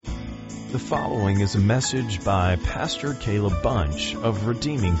The following is a message by Pastor Caleb Bunch of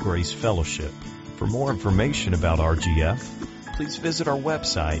Redeeming Grace Fellowship. For more information about RGF, please visit our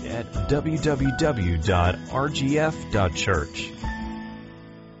website at www.rgf.church.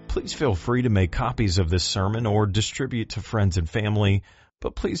 Please feel free to make copies of this sermon or distribute to friends and family,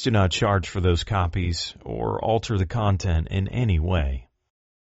 but please do not charge for those copies or alter the content in any way.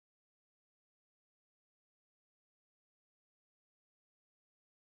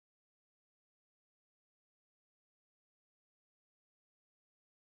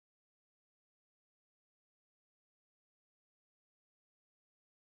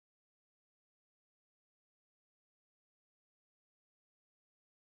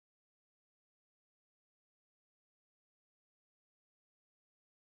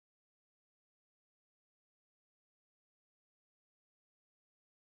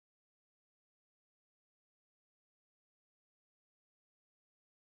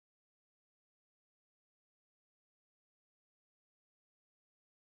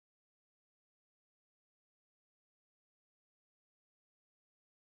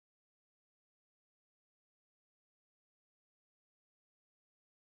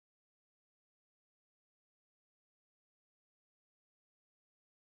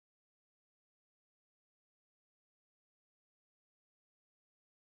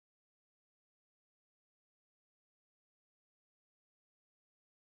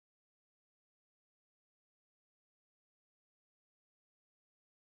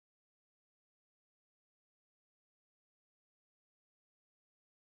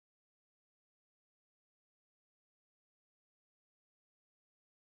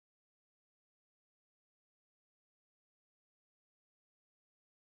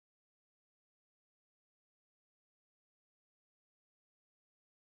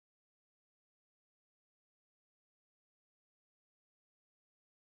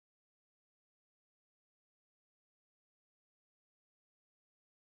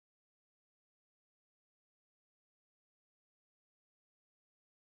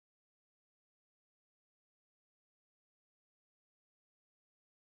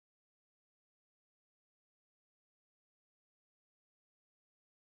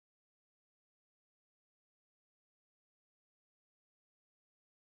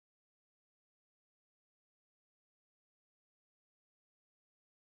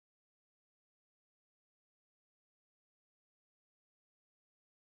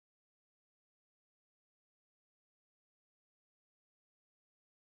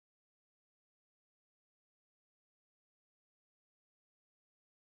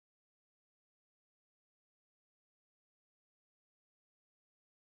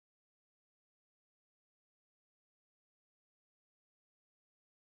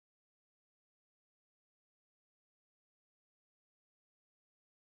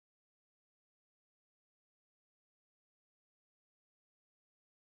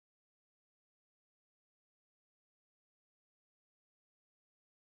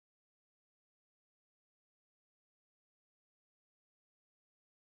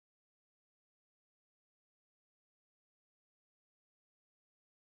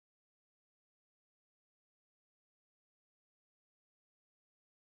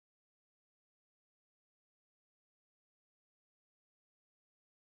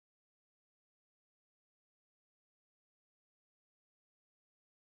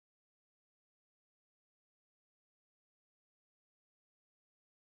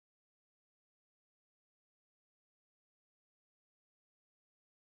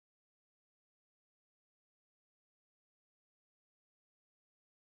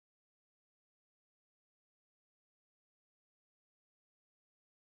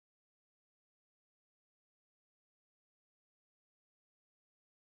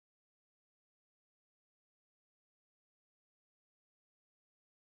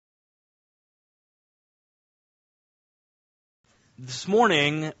 This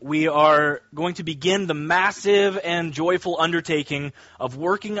morning, we are going to begin the massive and joyful undertaking of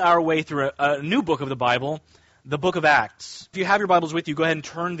working our way through a new book of the Bible, the book of Acts. If you have your Bibles with you, go ahead and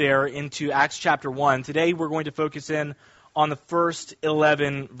turn there into Acts chapter 1. Today, we're going to focus in on the first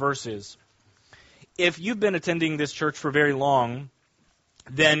 11 verses. If you've been attending this church for very long,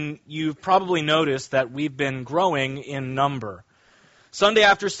 then you've probably noticed that we've been growing in number. Sunday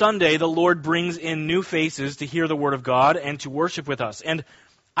after Sunday, the Lord brings in new faces to hear the Word of God and to worship with us. And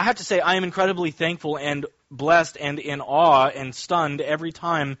I have to say, I am incredibly thankful and blessed and in awe and stunned every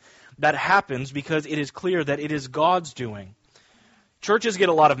time that happens, because it is clear that it is God's doing. Churches get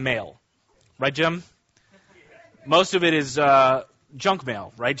a lot of mail, right, Jim? Most of it is junk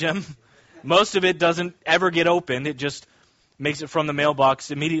mail, right, Jim? Most of it doesn't ever get opened. It just makes it from the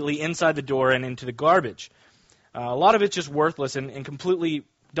mailbox immediately inside the door and into the garbage. A lot of it's just worthless and completely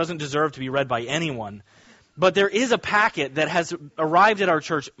doesn't deserve to be read by anyone. But there is a packet that has arrived at our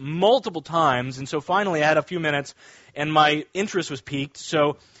church multiple times, and so finally I had a few minutes and my interest was piqued.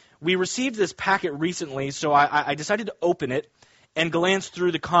 So we received this packet recently, so I decided to open it and glance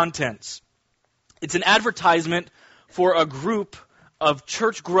through the contents. It's an advertisement for a group of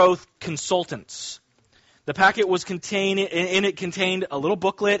church growth consultants. The packet was contained a little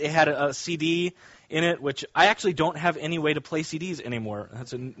booklet. It had a CD in it, which I actually don't have any way to play CDs anymore.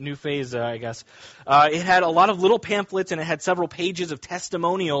 That's a new phase, I guess. It had a lot of little pamphlets, and it had several pages of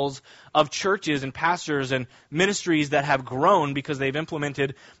testimonials of churches and pastors and ministries that have grown because they've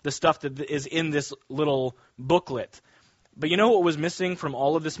implemented the stuff that is in this little booklet. But you know what was missing from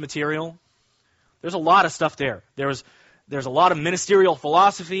all of this material? There's a lot of stuff there. There's a lot of ministerial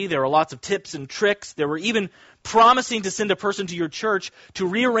philosophy. There are lots of tips and tricks. There were even promising to send a person to your church to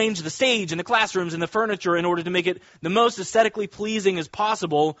rearrange the stage and the classrooms and the furniture in order to make it the most aesthetically pleasing as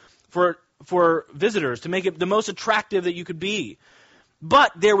possible for visitors, to make it the most attractive that you could be.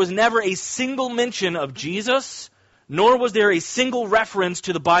 But there was never a single mention of Jesus, nor was there a single reference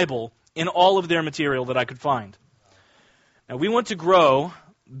to the Bible in all of their material that I could find. Now, we want to grow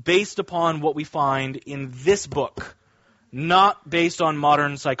based upon what we find in this book, not based on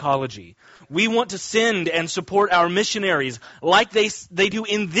modern psychology. We want to send and support our missionaries like they do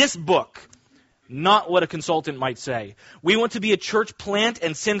in this book, not what a consultant might say. We want to be a church plant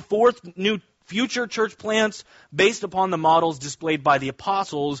and send forth new future church plants based upon the models displayed by the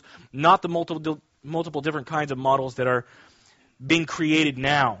apostles, not the multiple different kinds of models that are being created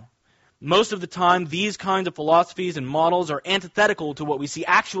now. Most of the time, these kinds of philosophies and models are antithetical to what we see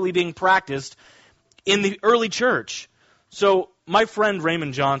actually being practiced in the early church. So my friend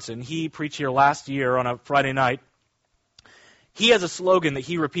Raymond Johnson, he preached here last year on a Friday night. He has a slogan that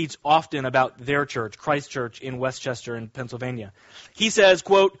he repeats often about their church, Christ Church in Westchester in Pennsylvania. He says,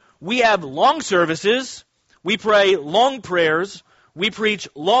 quote, "We have long services, we pray long prayers, we preach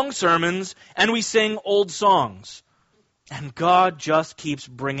long sermons, and we sing old songs. And God just keeps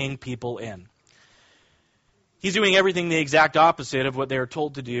bringing people in." He's doing everything the exact opposite of what they are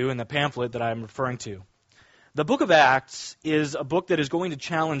told to do in the pamphlet that I'm referring to. The book of Acts is a book that is going to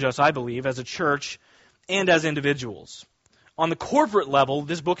challenge us, I believe, as a church and as individuals. On the corporate level,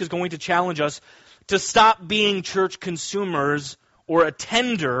 this book is going to challenge us to stop being church consumers or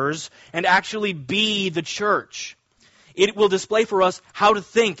attenders and actually be the church. It will display for us how to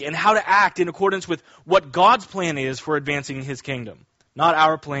think and how to act in accordance with what God's plan is for advancing His kingdom, not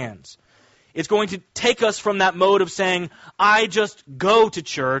our plans. It's going to take us from that mode of saying, I just go to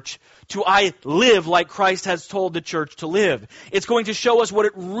church, to I live like Christ has told the church to live. It's going to show us what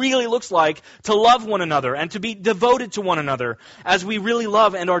it really looks like to love one another and to be devoted to one another as we really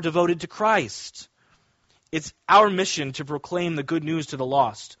love and are devoted to Christ. It's our mission to proclaim the good news to the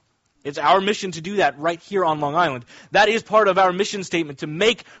lost. It's our mission to do that right here on Long Island. That is part of our mission statement, to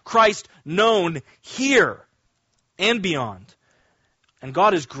make Christ known here and beyond. And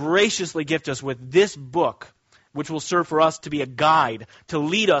God has graciously gifted us with this book, which will serve for us to be a guide, to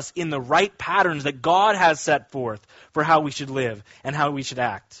lead us in the right patterns that God has set forth for how we should live and how we should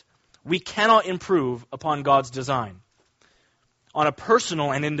act. We cannot improve upon God's design. On a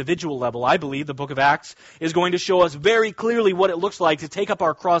personal and individual level, I believe the book of Acts is going to show us very clearly what it looks like to take up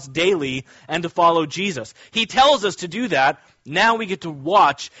our cross daily and to follow Jesus. He tells us to do that. Now we get to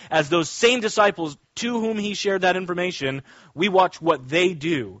watch as those same disciples to whom He shared that information, we watch what they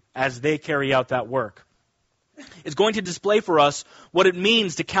do as they carry out that work. It's going to display for us what it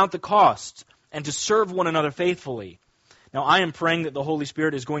means to count the cost and to serve one another faithfully. Now, I am praying that the Holy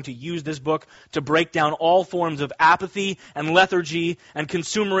Spirit is going to use this book to break down all forms of apathy and lethargy and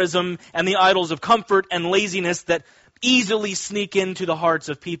consumerism and the idols of comfort and laziness that easily sneak into the hearts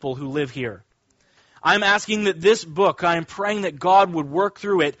of people who live here. I'm asking that this book, I am praying that God would work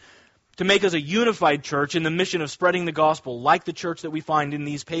through it to make us a unified church in the mission of spreading the gospel like the church that we find in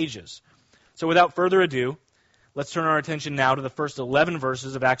these pages. So without further ado, let's turn our attention now to the first 11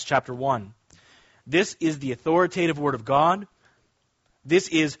 verses of Acts chapter 1. This is the authoritative Word of God. This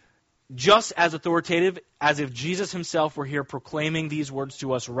is just as authoritative as if Jesus Himself were here proclaiming these words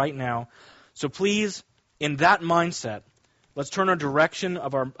to us right now. So please, in that mindset, let's turn our direction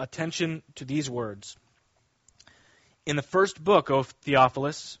of our attention to these words. In the first book, O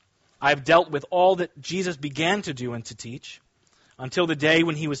Theophilus, I have dealt with all that Jesus began to do and to teach, until the day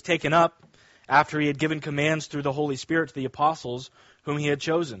when He was taken up, after He had given commands through the Holy Spirit to the apostles whom He had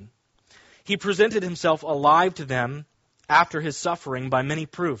chosen. He presented Himself alive to them after his suffering by many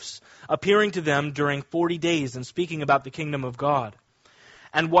proofs, appearing to them during 40 days and speaking about the kingdom of God.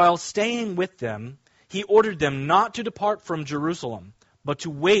 And while staying with them, he ordered them not to depart from Jerusalem, but to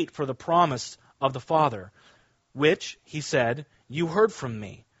wait for the promise of the Father, which, he said, you heard from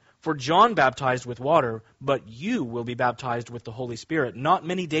me. For John baptized with water, but you will be baptized with the Holy Spirit not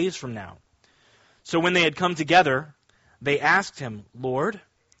many days from now. So when they had come together, they asked him, Lord,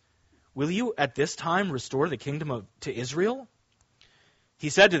 will you at this time restore the kingdom to Israel? He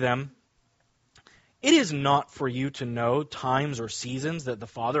said to them, it is not for you to know times or seasons that the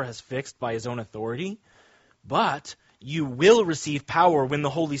Father has fixed by his own authority, but you will receive power when the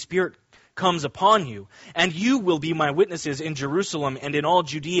Holy Spirit comes upon you, and you will be my witnesses in Jerusalem and in all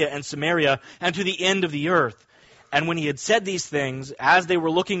Judea and Samaria and to the end of the earth. And when he had said these things, as they were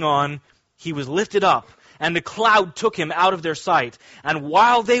looking on, he was lifted up, and the cloud took him out of their sight. And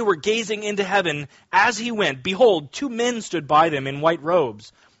while they were gazing into heaven, as he went, behold, 2 men stood by them in white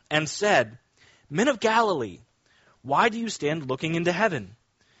robes, and said, Men of Galilee, why do you stand looking into heaven?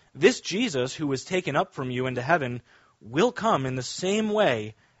 This Jesus, who was taken up from you into heaven, will come in the same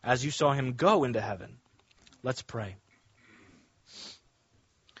way as you saw him go into heaven. Let's pray.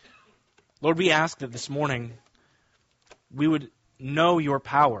 Lord, we ask that this morning we would know your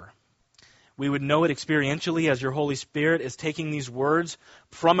power. We would know it experientially as your Holy Spirit is taking these words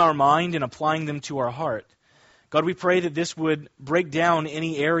from our mind and applying them to our heart. God, we pray that this would break down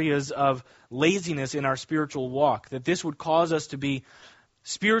any areas of laziness in our spiritual walk, that this would cause us to be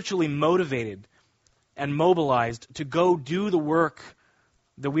spiritually motivated and mobilized to go do the work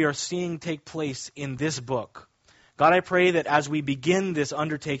that we are seeing take place in this book. God, I pray that as we begin this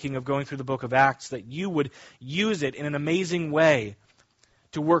undertaking of going through the book of Acts, that you would use it in an amazing way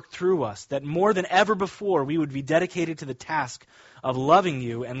to work through us, that more than ever before we would be dedicated to the task of loving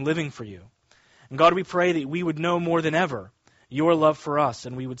you and living for you. And God, we pray that we would know more than ever your love for us,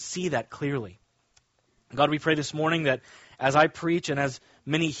 and we would see that clearly. God, we pray this morning that as I preach and as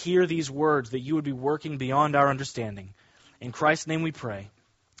many hear these words, that you would be working beyond our understanding. In Christ's name we pray.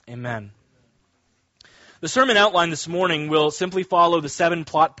 Amen. The sermon outline this morning will simply follow the 7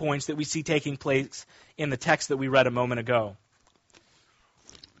 plot points that we see taking place in the text that we read a moment ago.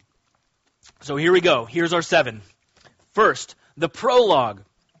 So here we go. Here's our 7. First, the prologue.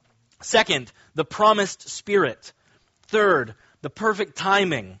 Second, the promised Spirit. Third, the perfect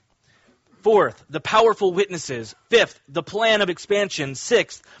timing. Fourth, the powerful witnesses. Fifth, the plan of expansion.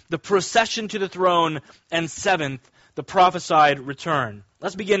 Sixth, the procession to the throne. And seventh, the prophesied return.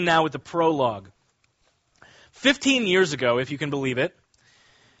 Let's begin now with the prologue. 15 years ago, if you can believe it,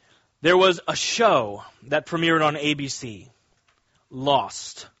 there was a show that premiered on ABC,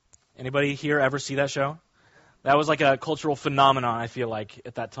 Lost. Anybody here ever see that show? That was like a cultural phenomenon, I feel like,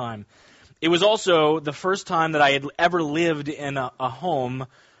 at that time. It was also the first time that I had ever lived in a home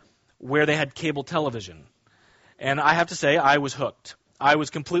where they had cable television. And I have to say, I was hooked. I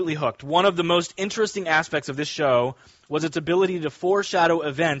was completely hooked. One of the most interesting aspects of this show was its ability to foreshadow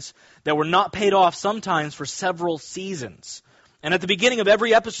events that were not paid off sometimes for several seasons. And at the beginning of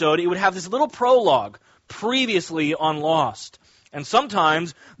every episode, it would have this little prologue, previously on Lost. And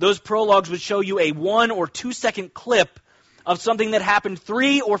sometimes those prologues would show you a 1 or 2 second clip of something that happened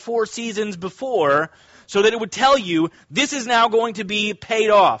 3 or 4 seasons before, so that it would tell you, this is now going to be paid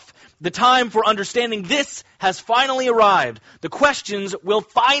off. The time for understanding this has finally arrived. The questions will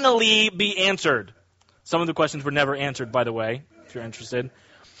finally be answered. Some of the questions were never answered, by the way, if you're interested.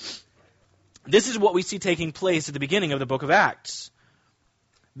 This is what we see taking place at the beginning of the book of Acts.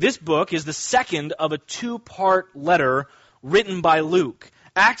 This book is the second of a 2-part letter written by Luke.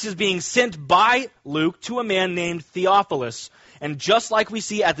 Acts is being sent by Luke to a man named Theophilus. And just like we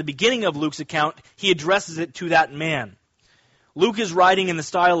see at the beginning of Luke's account, he addresses it to that man. Luke is writing in the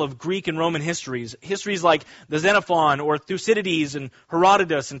style of Greek and Roman histories like the Xenophon or Thucydides and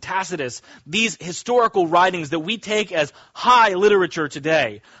Herodotus and Tacitus, these historical writings that we take as high literature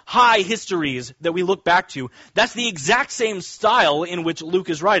today, high histories that we look back to. That's the exact same style in which Luke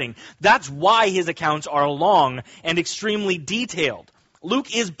is writing. That's why his accounts are long and extremely detailed.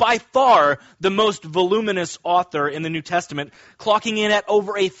 Luke is by far the most voluminous author in the New Testament, clocking in at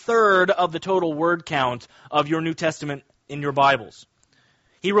over 1/3 of the total word count of your New Testament in your Bibles.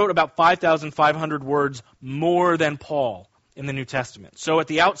 He wrote about 5,500 words more than Paul in the New Testament. So at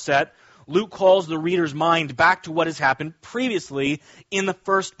the outset, Luke calls the reader's mind back to what has happened previously in the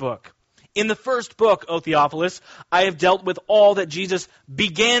first book. In the first book, O Theophilus, I have dealt with all that Jesus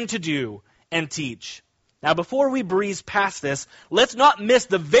began to do and teach. Now, before we breeze past this, let's not miss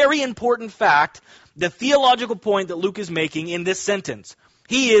the very important fact, the theological point that Luke is making in this sentence.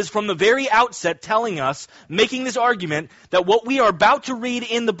 He is from the very outset telling us, making this argument, that what we are about to read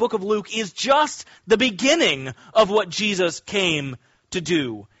in the book of Luke is just the beginning of what Jesus came to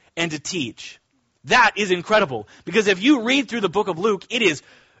do and to teach. That is incredible, because if you read through the book of Luke, it is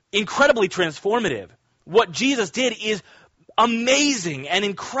incredibly transformative. What Jesus did is amazing and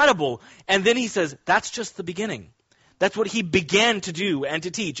incredible, and then he says, that's just the beginning. That's what he began to do and to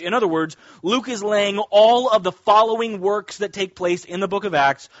teach. In other words, Luke is laying all of the following works that take place in the book of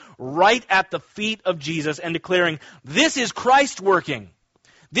Acts right at the feet of Jesus and declaring, this is Christ working.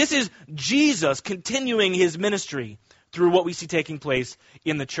 This is Jesus continuing his ministry through what we see taking place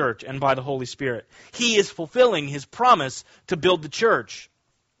in the church and by the Holy Spirit. He is fulfilling his promise to build the church.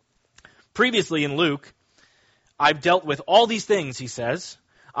 Previously in Luke, I've dealt with all these things, he says.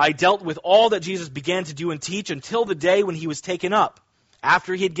 I dealt with all that Jesus began to do and teach until the day when he was taken up,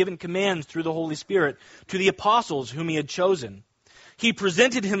 after he had given commands through the Holy Spirit to the apostles whom he had chosen. He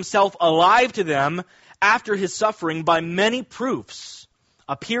presented himself alive to them after his suffering by many proofs,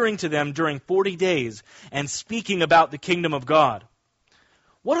 appearing to them during 40 days and speaking about the kingdom of God.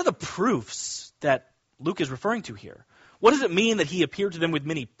 What are the proofs that Luke is referring to here? What does it mean that he appeared to them with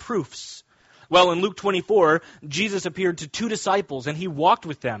many proofs? Well, in Luke 24, Jesus appeared to 2 disciples, and he walked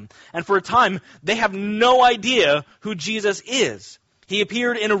with them. And for a time, they have no idea who Jesus is. He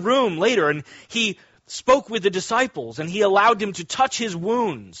appeared in a room later, and he spoke with the disciples, and he allowed them to touch his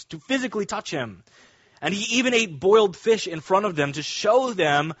wounds, to physically touch him. And he even ate boiled fish in front of them to show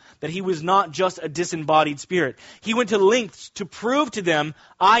them that he was not just a disembodied spirit. He went to lengths to prove to them,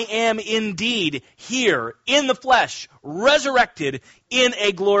 I am indeed here, in the flesh, resurrected in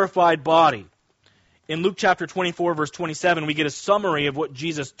a glorified body. In Luke chapter 24, verse 27, we get a summary of what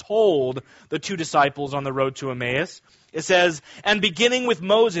Jesus told the 2 disciples on the road to Emmaus. It says, and beginning with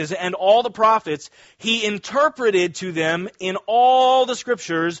Moses and all the prophets, he interpreted to them in all the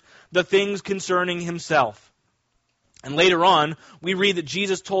scriptures the things concerning himself. And later on, we read that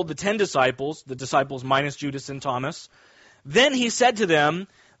Jesus told the 10 disciples, the disciples minus Judas and Thomas, then he said to them,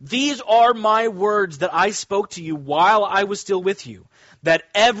 these are my words that I spoke to you while I was still with you, that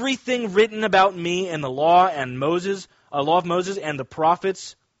everything written about me in the law of Moses and the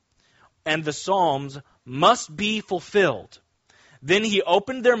prophets and the Psalms must be fulfilled. Then he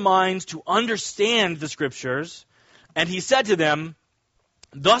opened their minds to understand the scriptures, and he said to them,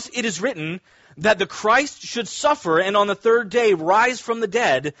 thus it is written that the Christ should suffer and on the 3rd day rise from the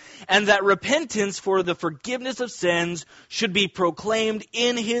dead, and that repentance for the forgiveness of sins should be proclaimed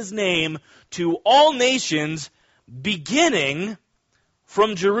in his name to all nations, beginning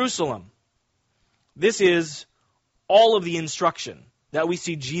from Jerusalem. This is all of the instruction that we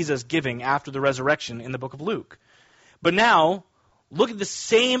see Jesus giving after the resurrection in the book of Luke. But now, look at the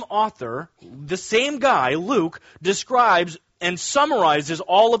same author, the same guy, Luke, describes and summarizes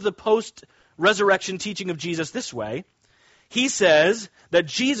all of the post-resurrection teaching of Jesus this way. He says that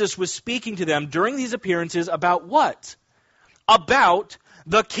Jesus was speaking to them during these appearances about what? About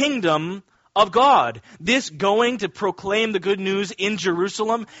the kingdom of God. This going to proclaim the good news in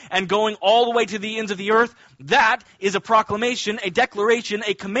Jerusalem and going all the way to the ends of the earth, that is a proclamation, a declaration,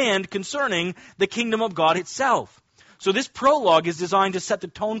 a command concerning the kingdom of God itself. So this prologue is designed to set the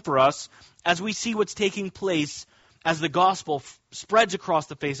tone for us as we see what's taking place as the gospel spreads across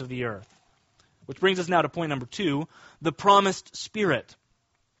the face of the earth. Which brings us now to point number 2, the promised Spirit.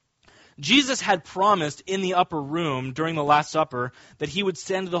 Jesus had promised in the upper room during the Last Supper that he would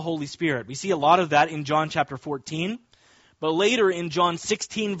send the Holy Spirit. We see a lot of that in John chapter 14. But later in John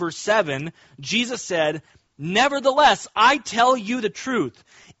 16 verse 7, Jesus said, nevertheless, I tell you the truth.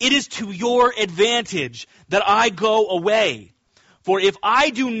 It is to your advantage that I go away. For if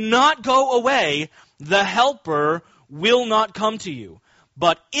I do not go away, the Helper will not come to you.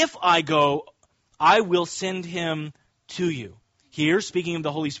 But if I go, I will send him to you. Here, speaking of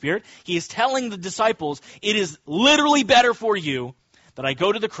the Holy Spirit, he is telling the disciples, it is literally better for you that I go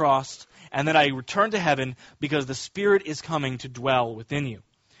to the cross and that I return to heaven because the Spirit is coming to dwell within you.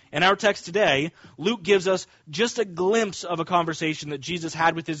 In our text today, Luke gives us just a glimpse of a conversation that Jesus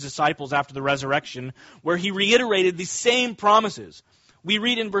had with his disciples after the resurrection, where he reiterated the same promises. We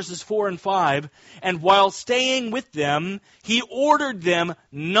read in verses 4 and 5, and while staying with them, he ordered them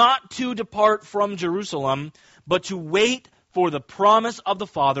not to depart from Jerusalem, but to wait for the promise of the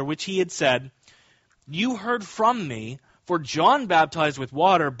Father, which he had said, you heard from me, for John baptized with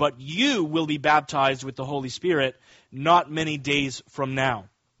water, but you will be baptized with the Holy Spirit not many days from now.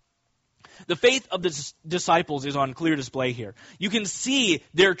 The faith of the disciples is on clear display here. You can see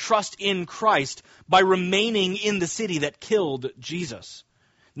their trust in Christ by remaining in the city that killed Jesus.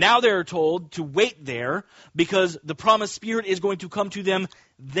 Now they're told to wait there because the promised Spirit is going to come to them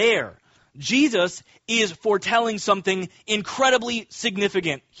there. Jesus is foretelling something incredibly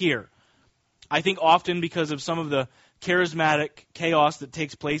significant here. I think often because of some of the charismatic chaos that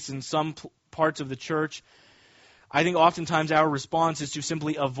takes place in some parts of the church, I think oftentimes our response is to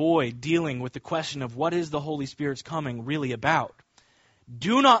simply avoid dealing with the question of what is the Holy Spirit's coming really about.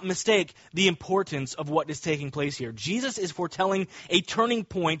 Do not mistake the importance of what is taking place here. Jesus is foretelling a turning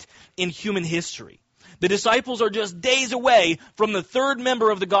point in human history. The disciples are just days away from the third member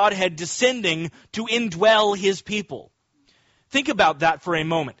of the Godhead descending to indwell his people. Think about that for a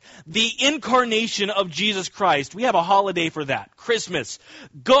moment. The incarnation of Jesus Christ, we have a holiday for that, Christmas.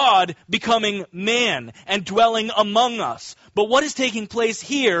 God becoming man and dwelling among us. But what is taking place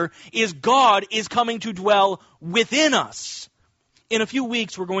here is God is coming to dwell within us. In a few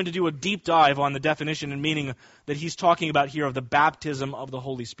weeks, we're going to do a deep dive on the definition and meaning that he's talking about here of the baptism of the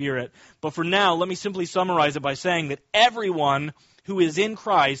Holy Spirit. But for now, let me simply summarize it by saying that everyone who is in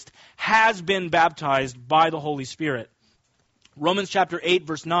Christ has been baptized by the Holy Spirit. Romans chapter 8,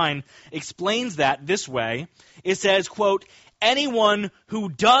 verse 9 explains that this way. It says, quote, anyone who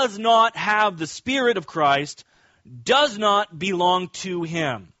does not have the Spirit of Christ does not belong to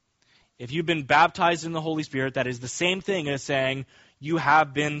him. If you've been baptized in the Holy Spirit, that is the same thing as saying you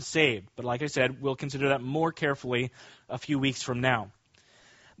have been saved. But like I said, we'll consider that more carefully a few weeks from now.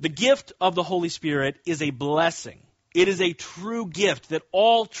 The gift of the Holy Spirit is a blessing. It is a true gift that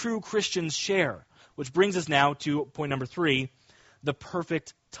all true Christians share. Which brings us now to point number 3, the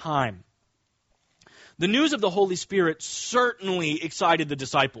perfect time. The news of the Holy Spirit certainly excited the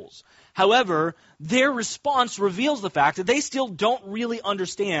disciples. However, their response reveals the fact that they still don't really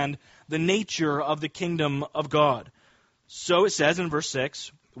understand the nature of the kingdom of God. So it says in verse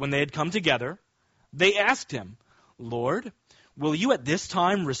 6, when they had come together, they asked him, Lord, will you at this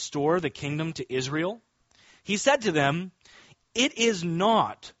time restore the kingdom to Israel? He said to them, it is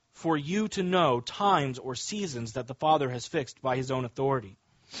not for you to know times or seasons that the Father has fixed by his own authority.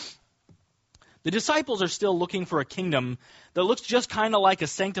 The disciples are still looking for a kingdom that looks just kind of like a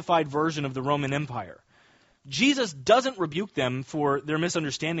sanctified version of the Roman Empire. Jesus doesn't rebuke them for their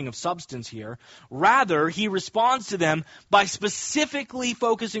misunderstanding of substance here. Rather, he responds to them by specifically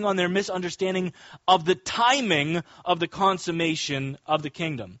focusing on their misunderstanding of the timing of the consummation of the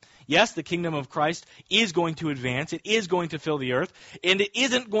kingdom. Yes, the kingdom of Christ is going to advance. It is going to fill the earth. And it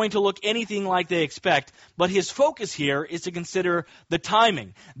isn't going to look anything like they expect. But his focus here is to consider the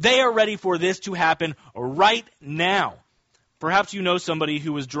timing. They are ready for this to happen right now. Perhaps you know somebody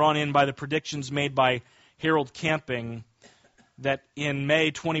who was drawn in by the predictions made by Harold Camping that in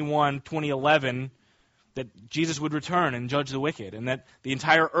May 21, 2011, that Jesus would return and judge the wicked, and that the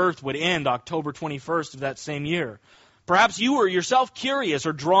entire earth would end October 21st of that same year. Perhaps you were yourself curious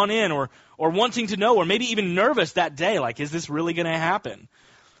or drawn in or wanting to know or maybe even nervous that day, like, is this really going to happen?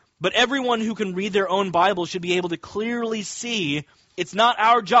 But everyone who can read their own Bible should be able to clearly see it's not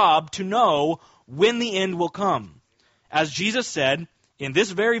our job to know when the end will come. As Jesus said in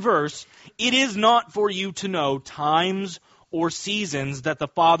this very verse, it is not for you to know times or seasons that the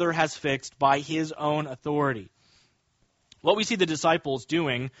Father has fixed by his own authority. What we see the disciples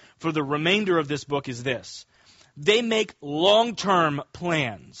doing for the remainder of this book is this. They make long-term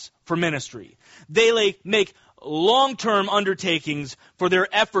plans for ministry. They make long-term undertakings for their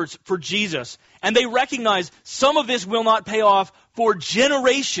efforts for Jesus. And they recognize some of this will not pay off for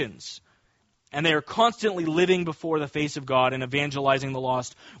generations. And they are constantly living before the face of God and evangelizing the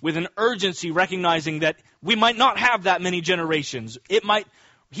lost with an urgency, recognizing that we might not have that many generations.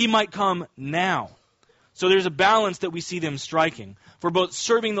 He might come now. So there's a balance that we see them striking for both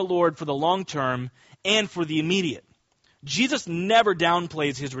serving the Lord for the long term and for the immediate. Jesus never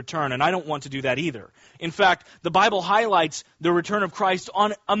downplays his return, and I don't want to do that either. In fact, the Bible highlights the return of Christ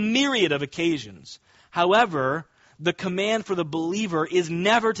on a myriad of occasions. However, the command for the believer is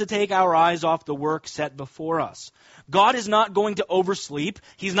never to take our eyes off the work set before us. God is not going to oversleep.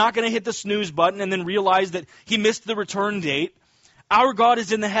 He's not going to hit the snooze button and then realize that he missed the return date. Our God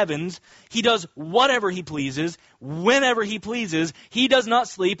is in the heavens. He does whatever he pleases, whenever he pleases. He does not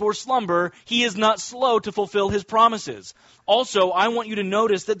sleep or slumber. He is not slow to fulfill his promises. Also, I want you to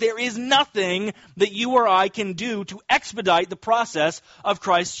notice that there is nothing that you or I can do to expedite the process of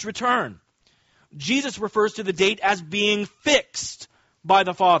Christ's return. Jesus refers to the date as being fixed by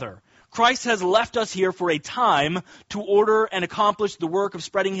the Father. Christ has left us here for a time to order and accomplish the work of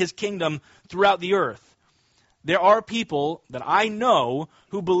spreading his kingdom throughout the earth. There are people that I know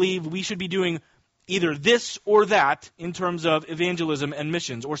who believe we should be doing either this or that in terms of evangelism and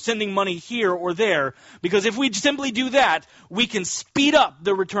missions, or sending money here or there, because if we simply do that, we can speed up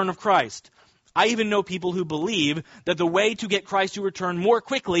the return of Christ. I even know people who believe that the way to get Christ to return more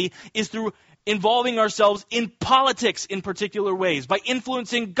quickly is through involving ourselves in politics in particular ways, by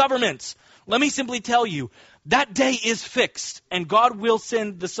influencing governments. Let me simply tell you, that day is fixed, and God will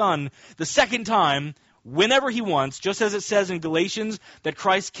send the Son the second time whenever He wants, just as it says in Galatians that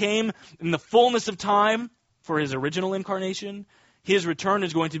Christ came in the fullness of time for His original incarnation. His return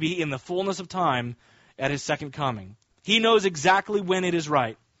is going to be in the fullness of time at His second coming. He knows exactly when it is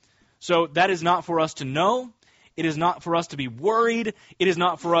right. So that is not for us to know. It is not for us to be worried. It is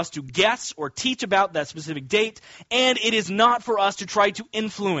not for us to guess or teach about that specific date. And it is not for us to try to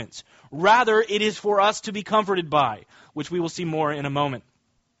influence. Rather, it is for us to be comforted by, which we will see more in a moment.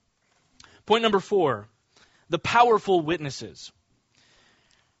 Point number 4, the powerful witnesses.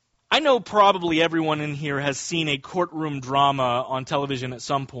 I know probably everyone in here has seen a courtroom drama on television at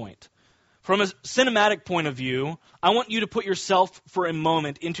some point. From a cinematic point of view, I want you to put yourself for a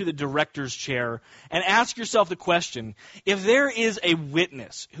moment into the director's chair and ask yourself the question, if there is a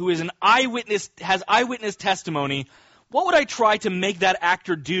witness who is an eyewitness, has eyewitness testimony, what would I try to make that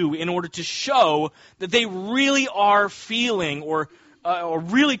actor do in order to show that they really are feeling or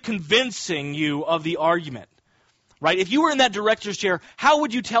really convincing you of the argument? Right? If you were in that director's chair, how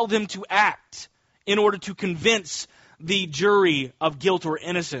would you tell them to act in order to convince the jury of guilt or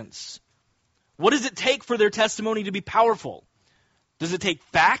innocence? What does it take for their testimony to be powerful? Does it take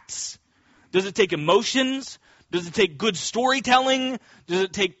facts? Does it take emotions? Does it take good storytelling? Does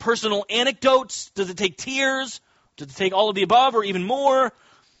it take personal anecdotes? Does it take tears? Does it take all of the above or even more?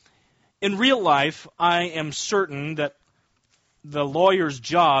 In real life, I am certain that the lawyer's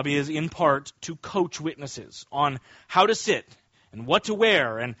job is in part to coach witnesses on how to sit and what to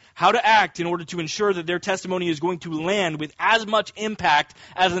wear and how to act in order to ensure that their testimony is going to land with as much impact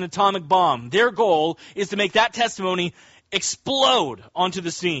as an atomic bomb. Their goal is to make that testimony explode onto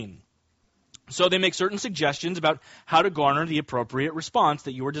the scene. So they make certain suggestions about how to garner the appropriate response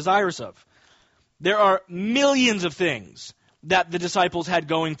that you are desirous of. There are millions of things that the disciples had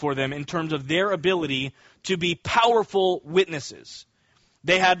going for them in terms of their ability to be powerful witnesses.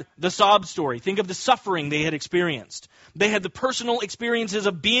 They had the sob story. Think of the suffering they had experienced. They had the personal experiences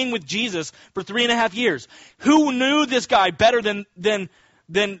of being with Jesus for 3.5 years. Who knew this guy better than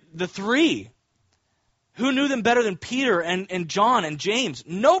the three? Who knew them better than Peter and John and James?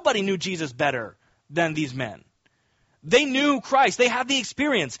 Nobody knew Jesus better than these men. They knew Christ. They had the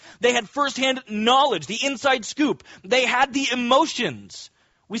experience. They had firsthand knowledge, the inside scoop. They had the emotions.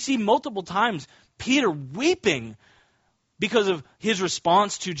 We see multiple times Peter weeping because of his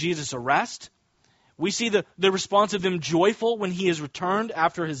response to Jesus' arrest. We see the response of them joyful when he is returned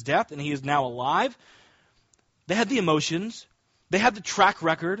after his death and he is now alive. They had the emotions. They had the track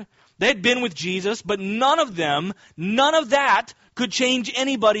record. They had been with Jesus, but none of that could change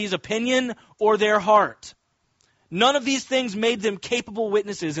anybody's opinion or their heart. None of these things made them capable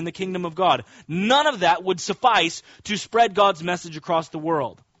witnesses in the kingdom of God. None of that would suffice to spread God's message across the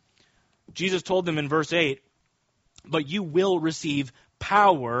world. Jesus told them in verse 8, "But you will receive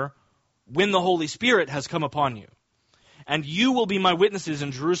power when the Holy Spirit has come upon you. And you will be my witnesses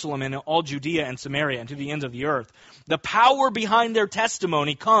in Jerusalem and in all Judea and Samaria and to the ends of the earth." The power behind their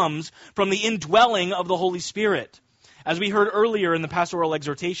testimony comes from the indwelling of the Holy Spirit. As we heard earlier in the pastoral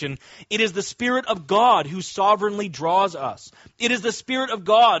exhortation, it is the Spirit of God who sovereignly draws us. It is the Spirit of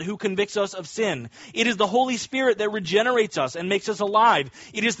God who convicts us of sin. It is the Holy Spirit that regenerates us and makes us alive.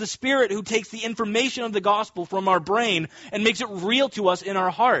 It is the Spirit who takes the information of the gospel from our brain and makes it real to us in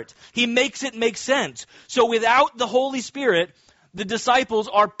our heart. He makes it make sense. So without the Holy Spirit, the disciples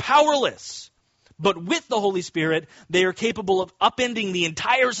are powerless. But with the Holy Spirit, they are capable of upending the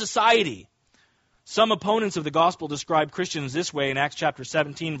entire society. Some opponents of the gospel describe Christians this way in Acts chapter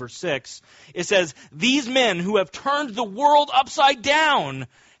 17, verse 6. It says, "These men who have turned the world upside down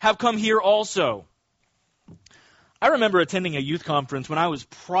have come here also." I remember attending a youth conference when I was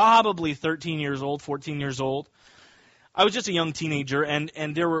probably 13 years old, 14 years old. I was just a young teenager, and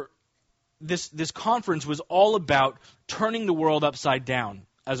this conference was all about turning the world upside down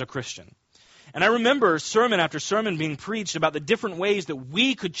as a Christian. And I remember sermon after sermon being preached about the different ways that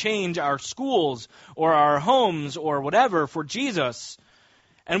we could change our schools or our homes or whatever for Jesus.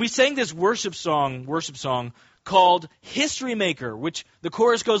 And we sang this worship song called History Maker, which the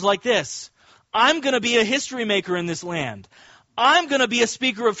chorus goes like this: "I'm going to be a history maker in this land. I'm going to be a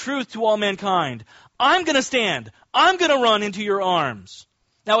speaker of truth to all mankind. I'm going to stand. I'm going to run into your arms."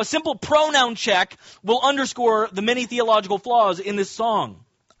 Now, a simple pronoun check will underscore the many theological flaws in this song.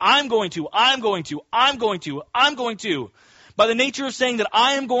 I'm going to. By the nature of saying that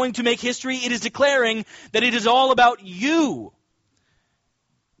I am going to make history, it is declaring that it is all about you.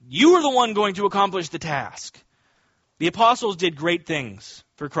 You are the one going to accomplish the task. The apostles did great things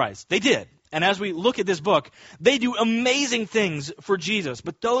for Christ. They did. And as we look at this book, they do amazing things for Jesus.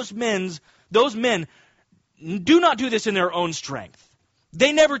 But those men do not do this in their own strength.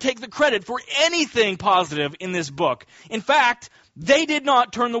 They never take the credit for anything positive in this book. In fact, they did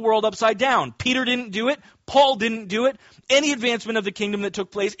not turn the world upside down. Peter didn't do it. Paul didn't do it. Any advancement of the kingdom that took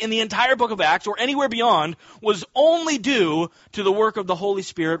place in the entire book of Acts or anywhere beyond was only due to the work of the Holy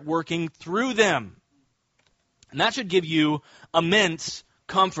Spirit working through them. And that should give you immense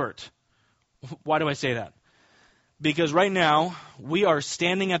comfort. Why do I say that? Because right now, we are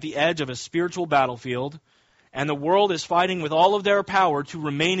standing at the edge of a spiritual battlefield, and the world is fighting with all of their power to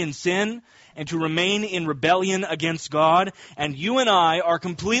remain in sin and to remain in rebellion against God. And you and I are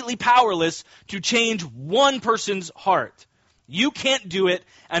completely powerless to change one person's heart. You can't do it,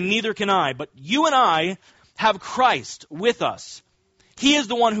 and neither can I. But you and I have Christ with us. He is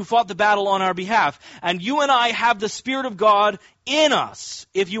the one who fought the battle on our behalf. And you and I have the Spirit of God in us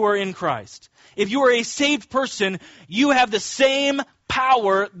if you are in Christ. If you are a saved person, you have the same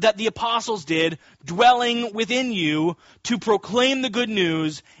power that the apostles did dwelling within you to proclaim the good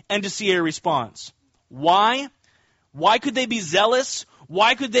news and to see a response. Why? Why could they be zealous?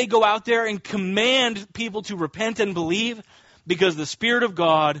 Why could they go out there and command people to repent and believe? Because the Spirit of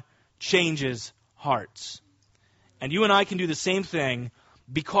God changes hearts. And you and I can do the same thing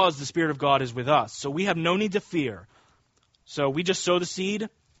because the Spirit of God is with us. So we have no need to fear. So we just sow the seed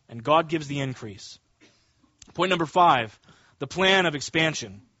and God gives the increase. Point number 5. The plan of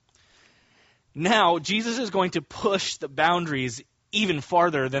expansion. Now, Jesus is going to push the boundaries even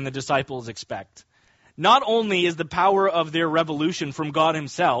farther than the disciples expect. Not only is the power of their revolution from God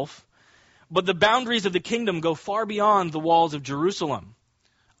himself, but the boundaries of the kingdom go far beyond the walls of Jerusalem.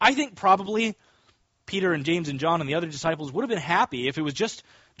 I think probably Peter and James and John and the other disciples would have been happy if it was just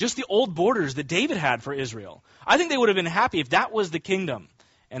the old borders that David had for Israel. I think they would have been happy if that was the kingdom.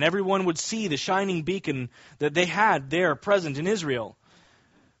 And everyone would see the shining beacon that they had there present in Israel.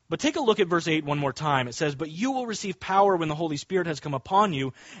 But take a look at verse 8 one more time. It says, "But you will receive power when the Holy Spirit has come upon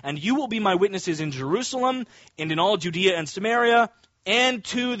you, and you will be my witnesses in Jerusalem and in all Judea and Samaria and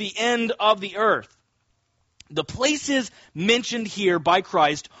to the end of the earth." The places mentioned here by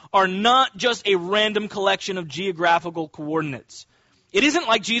Christ are not just a random collection of geographical coordinates. It isn't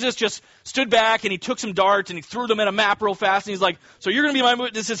like Jesus just stood back and he took some darts and he threw them at a map real fast and he's like, so you're going to be my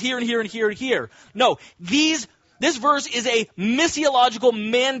witnesses here and here and here and here. No, this verse is a missiological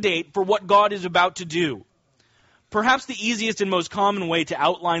mandate for what God is about to do. Perhaps the easiest and most common way to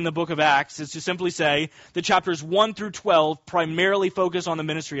outline the book of Acts is to simply say that chapters 1 through 12 primarily focus on the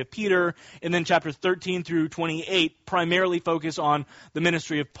ministry of Peter, and then chapters 13 through 28 primarily focus on the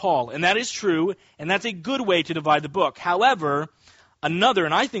ministry of Paul. And that is true, and that's a good way to divide the book. However, another,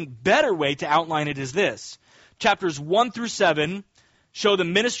 and I think better way to outline it is this. Chapters 1 through 7 show the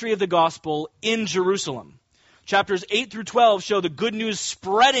ministry of the gospel in Jerusalem. Chapters 8 through 12 show the good news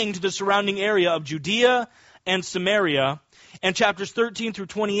spreading to the surrounding area of Judea and Samaria. And chapters 13 through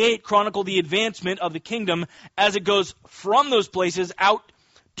 28 chronicle the advancement of the kingdom as it goes from those places out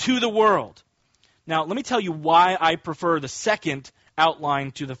to the world. Now, let me tell you why I prefer the second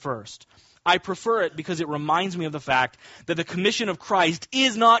outline to the first. I prefer it because it reminds me of the fact that the commission of Christ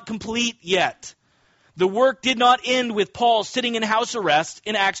is not complete yet. The work did not end with Paul sitting in house arrest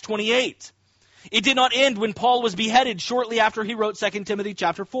in Acts 28. It did not end when Paul was beheaded shortly after he wrote 2 Timothy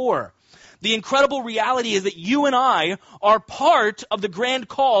chapter 4. The incredible reality is that you and I are part of the grand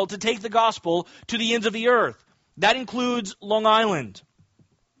call to take the gospel to the ends of the earth. That includes Long Island.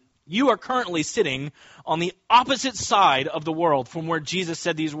 You are currently sitting on the opposite side of the world from where Jesus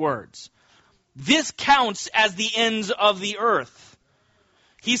said these words. This counts as the ends of the earth.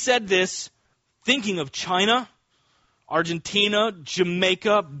 He said this thinking of China, Argentina,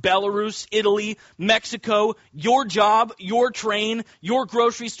 Jamaica, Belarus, Italy, Mexico, your job, your train, your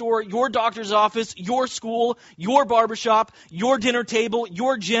grocery store, your doctor's office, your school, your barbershop, your dinner table,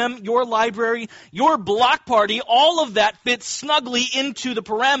 your gym, your library, your block party, all of that fits snugly into the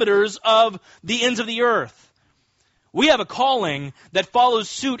parameters of the ends of the earth. We have a calling that follows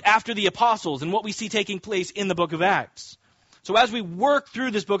suit after the apostles and what we see taking place in the book of Acts. So as we work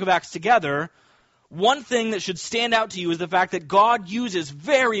through this book of Acts together, one thing that should stand out to you is the fact that God uses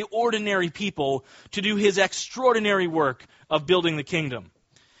very ordinary people to do his extraordinary work of building the kingdom.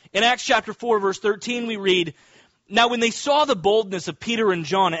 In Acts chapter 4, verse 13, we read, "Now when they saw the boldness of Peter and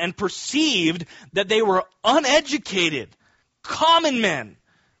John and perceived that they were uneducated, common men,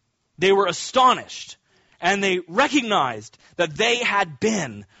 They were astonished, and they recognized that they had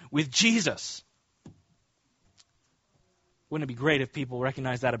been with Jesus. Wouldn't it be great if people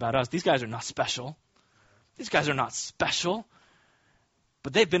recognized that about us? These guys are not special. These guys are not special,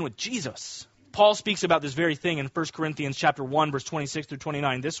 but they've been with Jesus. Paul speaks about this very thing in 1 Corinthians chapter 1, verse 26 through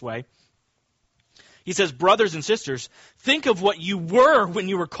 29 this way. He says, brothers and sisters, think of what you were when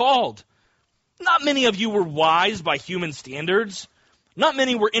you were called. Not many of you were wise by human standards. Not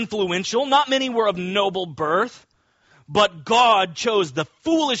many were influential. Not many were of noble birth. But God chose the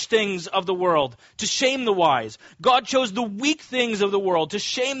foolish things of the world to shame the wise. God chose the weak things of the world to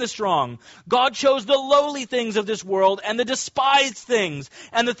shame the strong. God chose the lowly things of this world and the despised things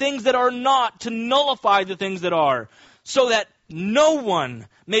and the things that are not to nullify the things that are, so that no one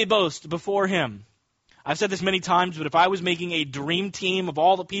may boast before him. I've said this many times, but if I was making a dream team of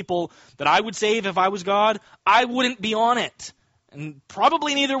all the people that I would save if I was God, I wouldn't be on it. And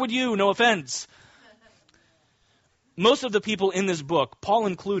probably neither would you, no offense. Most of the people in this book, Paul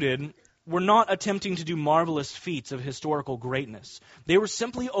included, were not attempting to do marvelous feats of historical greatness. They were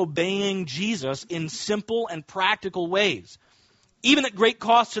simply obeying Jesus in simple and practical ways, even at great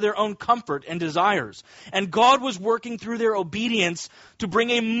cost to their own comfort and desires. And God was working through their obedience to bring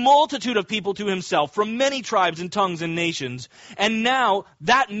a multitude of people to himself from many tribes and tongues and nations. And now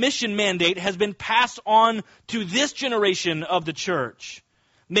that mission mandate has been passed on to this generation of the church.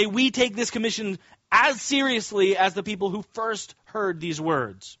 May we take this commission as seriously as the people who first heard these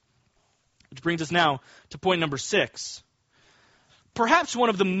words. Which brings us now to point number 6. Perhaps one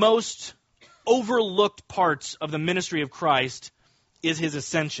of the most overlooked parts of the ministry of Christ is his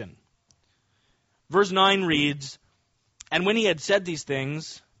ascension. Verse 9 reads, and when he had said these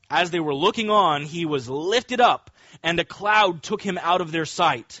things, as they were looking on, he was lifted up, and a cloud took him out of their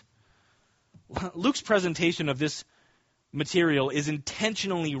sight. Luke's presentation of this material is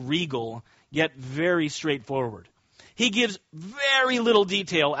intentionally regal, yet very straightforward. He gives very little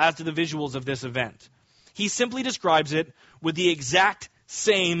detail as to the visuals of this event. He simply describes it with the exact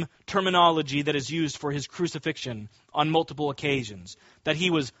same terminology that is used for his crucifixion on multiple occasions, that he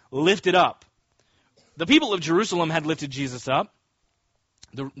was lifted up. The people of Jerusalem had lifted Jesus up.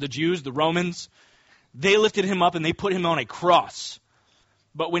 The Jews, the Romans, they lifted him up and they put him on a cross.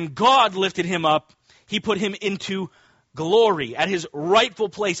 But when God lifted him up, he put him into glory at his rightful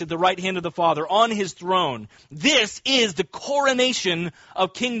place at the right hand of the Father on his throne. This is the coronation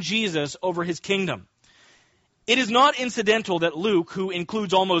of King Jesus over his kingdom. It is not incidental that Luke, who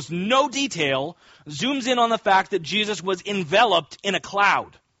includes almost no detail, zooms in on the fact that Jesus was enveloped in a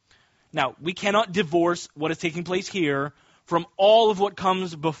cloud. Now, we cannot divorce what is taking place here from all of what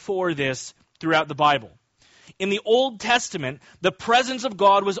comes before this throughout the Bible. In the Old Testament, the presence of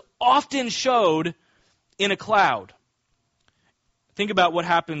God was often showed in a cloud. Think about what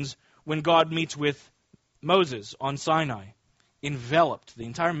happens when God meets with Moses on Sinai, enveloped the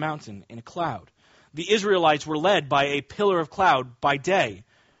entire mountain in a cloud. The Israelites were led by a pillar of cloud by day.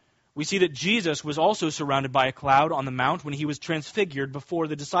 We see that Jesus was also surrounded by a cloud on the mount when he was transfigured before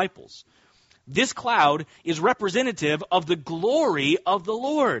the disciples. This cloud is representative of the glory of the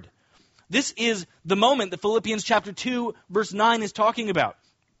Lord. This is the moment that Philippians chapter 2, verse 9 is talking about.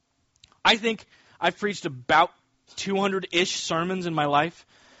 I think I've preached about 200-ish sermons in my life.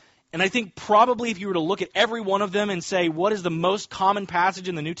 And I think probably if you were to look at every one of them and say, what is the most common passage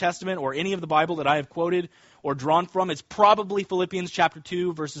in the New Testament or any of the Bible that I have quoted or drawn from, it's probably Philippians chapter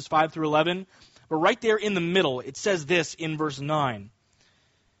 2, verses 5 through 11. But right there in the middle, it says this in verse 9.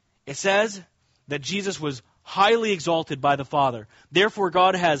 It says that Jesus was highly exalted by the Father. Therefore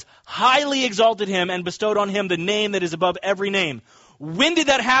God has highly exalted him and bestowed on him the name that is above every name. When did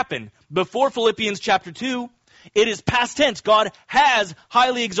that happen? Before Philippians chapter 2. It is past tense. God has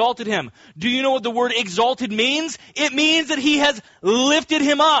highly exalted him. Do you know what the word exalted means? It means that he has lifted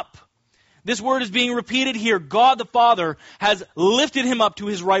him up. This word is being repeated here. God the Father has lifted him up to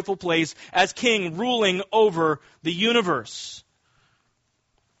his rightful place as king, ruling over the universe.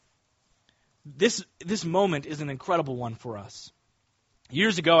 This moment is an incredible one for us.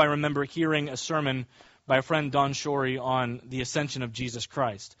 Years ago, I remember hearing a sermon by a friend, Don Shorey, on the Ascension of Jesus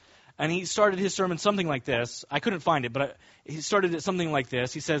Christ. And he started his sermon something like this. I couldn't find it, but he started it something like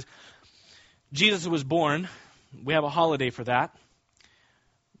this. He says, Jesus was born. We have a holiday for that.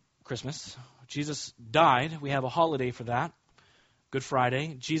 Christmas. Jesus died. We have a holiday for that. Good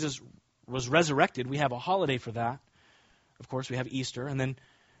Friday. Jesus was resurrected. We have a holiday for that. Of course, we have Easter. And then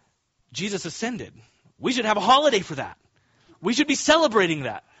Jesus ascended. We should have a holiday for that. We should be celebrating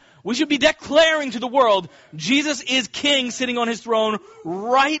that. We should be declaring to the world, Jesus is King sitting on his throne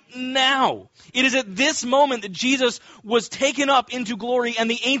right now. It is at this moment that Jesus was taken up into glory and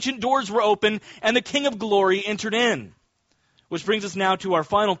the ancient doors were open and the King of glory entered in. Which brings us now to our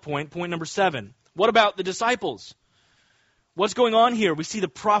final point, point number 7. What about the disciples? What's going on here? We see the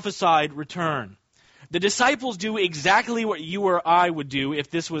prophesied return. The disciples do exactly what you or I would do if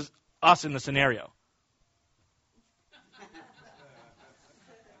this was us in the scenario.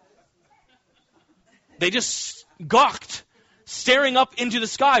 They just gawked, staring up into the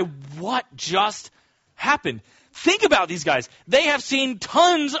sky. What just happened? Think about these guys. They have seen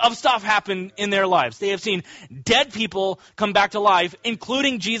tons of stuff happen in their lives. They have seen dead people come back to life,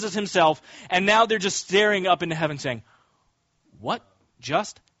 including Jesus himself, and now they're just staring up into heaven saying, what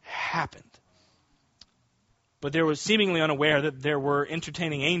just happened? But they were seemingly unaware that there were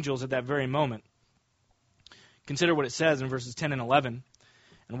entertaining angels at that very moment. Consider what it says in verses 10 and 11.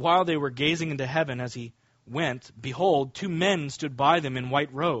 And while they were gazing into heaven as he went, behold, 2 men stood by them in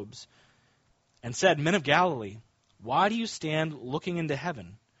white robes, and said, Men of Galilee, why do you stand looking into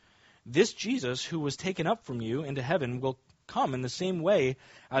heaven? This Jesus who was taken up from you into heaven will come in the same way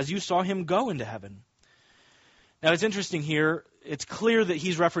as you saw him go into heaven. Now it's interesting here, it's clear that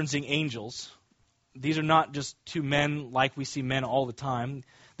he's referencing angels. These are not just 2 men like we see men all the time.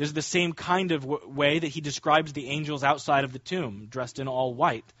 There's the same kind of way that he describes the angels outside of the tomb, dressed in all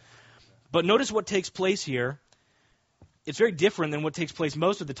white. But notice what takes place here. It's very different than what takes place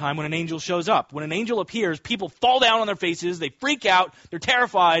most of the time when an angel shows up. When an angel appears, people fall down on their faces, they freak out, they're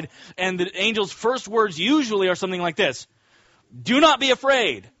terrified, and the angel's first words usually are something like this: do not be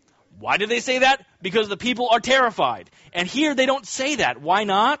afraid. Why do they say that? Because the people are terrified. And here they don't say that. Why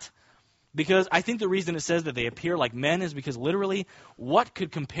not? Because I think the reason it says that they appear like men is because literally, what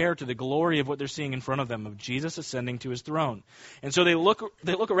could compare to the glory of what they're seeing in front of them, of Jesus ascending to his throne? And so they look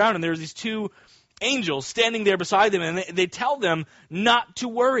around, and there's these 2 angels standing there beside them, and they tell them not to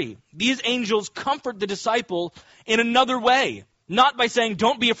worry. These angels comfort the disciple in another way, not by saying,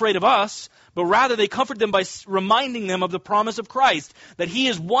 don't be afraid of us, but rather they comfort them by reminding them of the promise of Christ, that he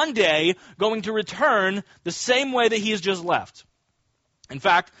is one day going to return the same way that he has just left. In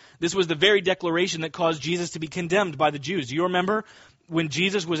fact, this was the very declaration that caused Jesus to be condemned by the Jews. Do you remember when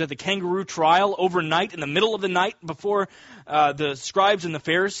Jesus was at the kangaroo trial overnight, in the middle of the night, before the scribes and the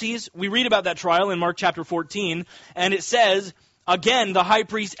Pharisees? We read about that trial in Mark chapter 14, and it says, again, the high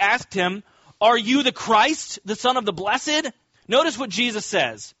priest asked him, are you the Christ, the Son of the Blessed? Notice what Jesus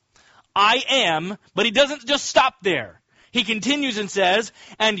says. I am, but he doesn't just stop there. He continues and says,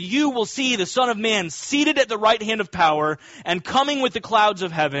 and you will see the Son of Man seated at the right hand of power and coming with the clouds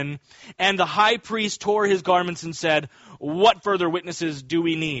of heaven. And the high priest tore his garments and said, what further witnesses do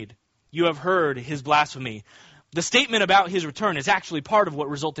we need? You have heard his blasphemy. The statement about his return is actually part of what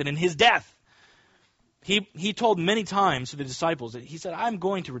resulted in his death. He told many times to the disciples that he said, I'm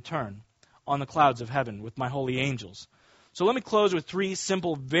going to return on the clouds of heaven with my holy angels. So let me close with 3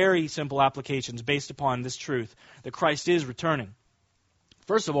 simple, very simple applications based upon this truth that Christ is returning.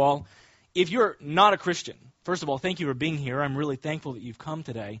 First of all, if you're not a Christian, first of all, thank you for being here. I'm really thankful that you've come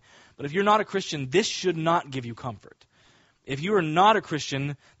today. But if you're not a Christian, this should not give you comfort. If you are not a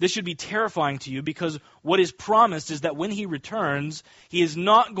Christian, this should be terrifying to you, because what is promised is that when he returns, he is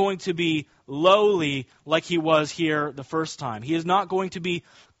not going to be lowly like he was here the first time. He is not going to be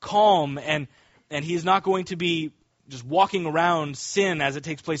calm, and he is not going to be just walking around sin as it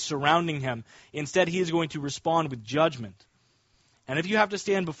takes place surrounding him. Instead, he is going to respond with judgment. And if you have to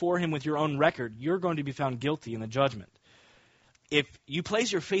stand before him with your own record, you're going to be found guilty in the judgment. If you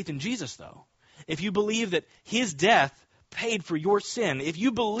place your faith in Jesus, though, if you believe that his death paid for your sin, if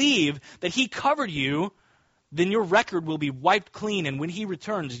you believe that he covered you, then your record will be wiped clean, and when he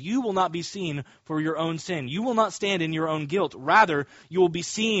returns, you will not be seen for your own sin. You will not stand in your own guilt. Rather, you will be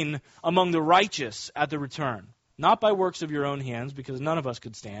seen among the righteous at the return. Not by works of your own hands, because none of us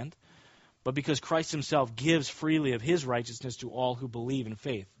could stand, but because Christ himself gives freely of his righteousness to all who believe in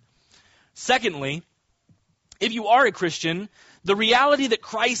faith. Secondly, if you are a Christian, the reality that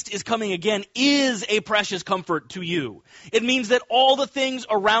Christ is coming again is a precious comfort to you. It means that all the things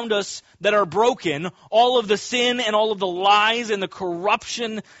around us that are broken, all of the sin and all of the lies and the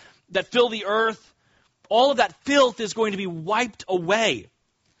corruption that fill the earth, all of that filth is going to be wiped away.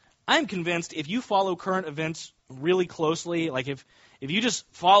 I'm convinced if you follow current events really closely, like if you just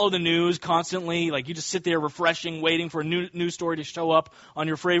follow the news constantly, like you just sit there refreshing, waiting for a new news story to show up on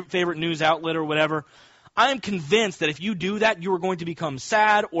your favorite news outlet or whatever, I'm convinced that if you do that, you are going to become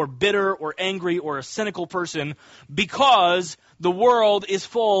sad or bitter or angry or a cynical person, because the world is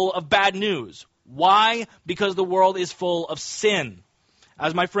full of bad news. Why? Because the world is full of sin.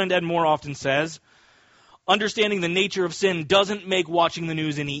 As my friend Ed Moore often says, understanding the nature of sin doesn't make watching the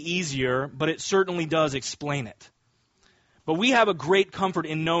news any easier, but it certainly does explain it. But we have a great comfort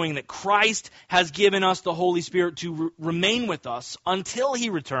in knowing that Christ has given us the Holy Spirit to remain with us until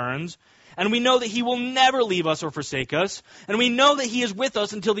He returns, and we know that He will never leave us or forsake us, and we know that He is with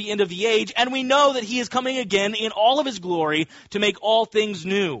us until the end of the age, and we know that He is coming again in all of His glory to make all things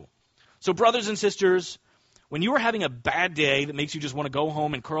new. So brothers and sisters, when you are having a bad day that makes you just want to go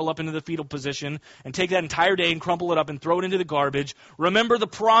home and curl up into the fetal position and take that entire day and crumple it up and throw it into the garbage, remember the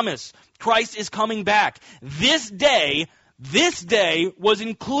promise. Christ is coming back. This day was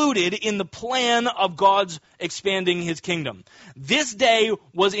included in the plan of God's expanding His kingdom. This day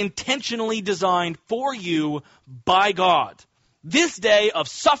was intentionally designed for you by God. This day of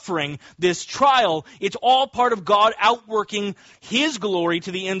suffering, this trial, it's all part of God outworking His glory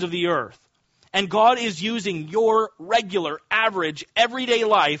to the ends of the earth. And God is using your regular, average, everyday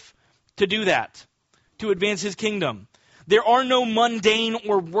life to do that, to advance His kingdom. There are no mundane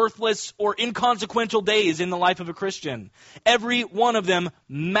or worthless or inconsequential days in the life of a Christian. Every one of them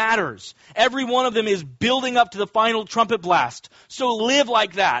matters. Every one of them is building up to the final trumpet blast. So live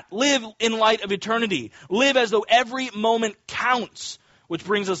like that. Live in light of eternity. Live as though every moment counts. Which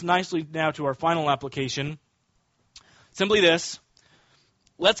brings us nicely now to our final application. Simply this: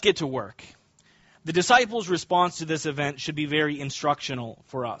 let's get to work. The disciples' response to this event should be very instructional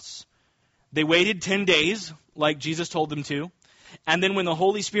for us. They waited 10 days, like Jesus told them to. And then when the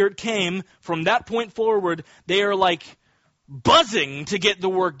Holy Spirit came, from that point forward, they are like buzzing to get the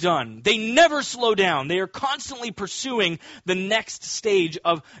work done. They never slow down. They are constantly pursuing the next stage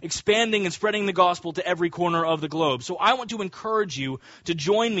of expanding and spreading the gospel to every corner of the globe. So I want to encourage you to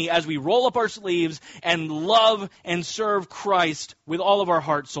join me as we roll up our sleeves and love and serve Christ with all of our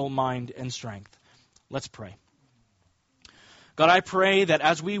heart, soul, mind, and strength. Let's pray. God, I pray that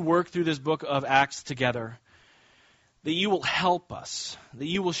as we work through this book of Acts together, that you will help us, that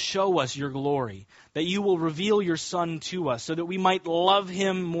you will show us your glory, that you will reveal your Son to us so that we might love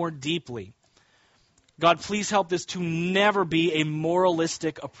him more deeply. God, please help this to never be a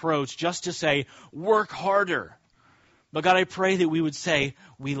moralistic approach, just to say, work harder. But God, I pray that we would say,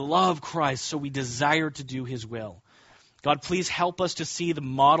 we love Christ, so we desire to do his will. God, please help us to see the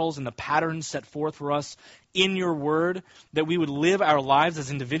models and the patterns set forth for us in your word, that we would live our lives as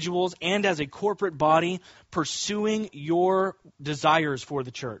individuals and as a corporate body, pursuing your desires for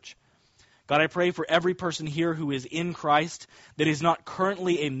the church. God, I pray for every person here who is in Christ that is not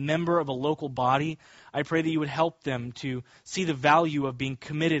currently a member of a local body. I pray that you would help them to see the value of being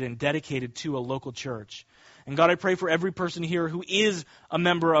committed and dedicated to a local church. And God, I pray for every person here who is a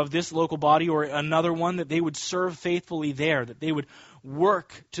member of this local body or another one, that they would serve faithfully there, that they would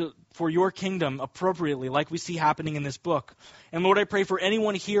work for your kingdom appropriately, like we see happening in this book. And Lord, I pray for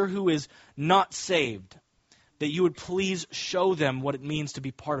anyone here who is not saved, that you would please show them what it means to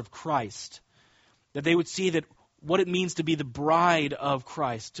be part of Christ, that they would see that what it means to be the bride of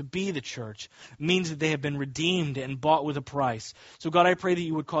Christ, to be the church, means that they have been redeemed and bought with a price. So God, I pray that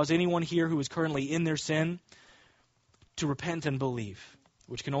you would cause anyone here who is currently in their sin to repent and believe,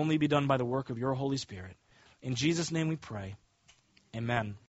 which can only be done by the work of your Holy Spirit. In Jesus' name we pray. Amen.